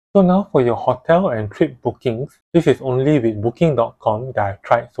So now for your hotel and trip bookings, this is only with booking.com that I've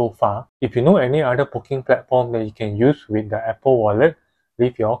tried so far. If you know any other booking platform that you can use with the Apple Wallet,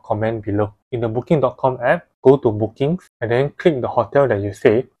 leave your comment below. In the booking.com app, go to bookings and then click the hotel that you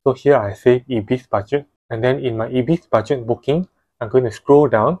save. So here I save Ibis budget, and then in my Ibis budget booking, I'm going to scroll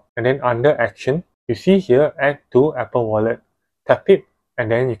down and then under action, you see here add to Apple Wallet. Tap it and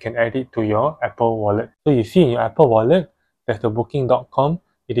then you can add it to your Apple Wallet. So you see in your Apple Wallet, there's the booking.com.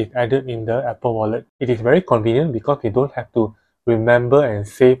 It is added in the Apple Wallet. It is very convenient because we don't have to remember and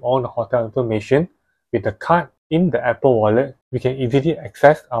save all the hotel information. With the card in the Apple Wallet, we can easily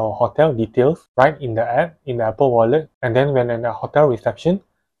access our hotel details right in the app, in the Apple Wallet, and then when at the hotel reception,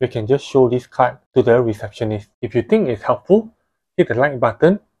 we can just show this card to the receptionist. If you think it's helpful, hit the like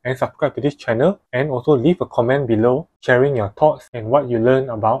button and subscribe to this channel, and also leave a comment below sharing your thoughts and what you learned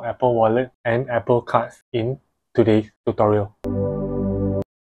about Apple Wallet and Apple Cards in today's tutorial.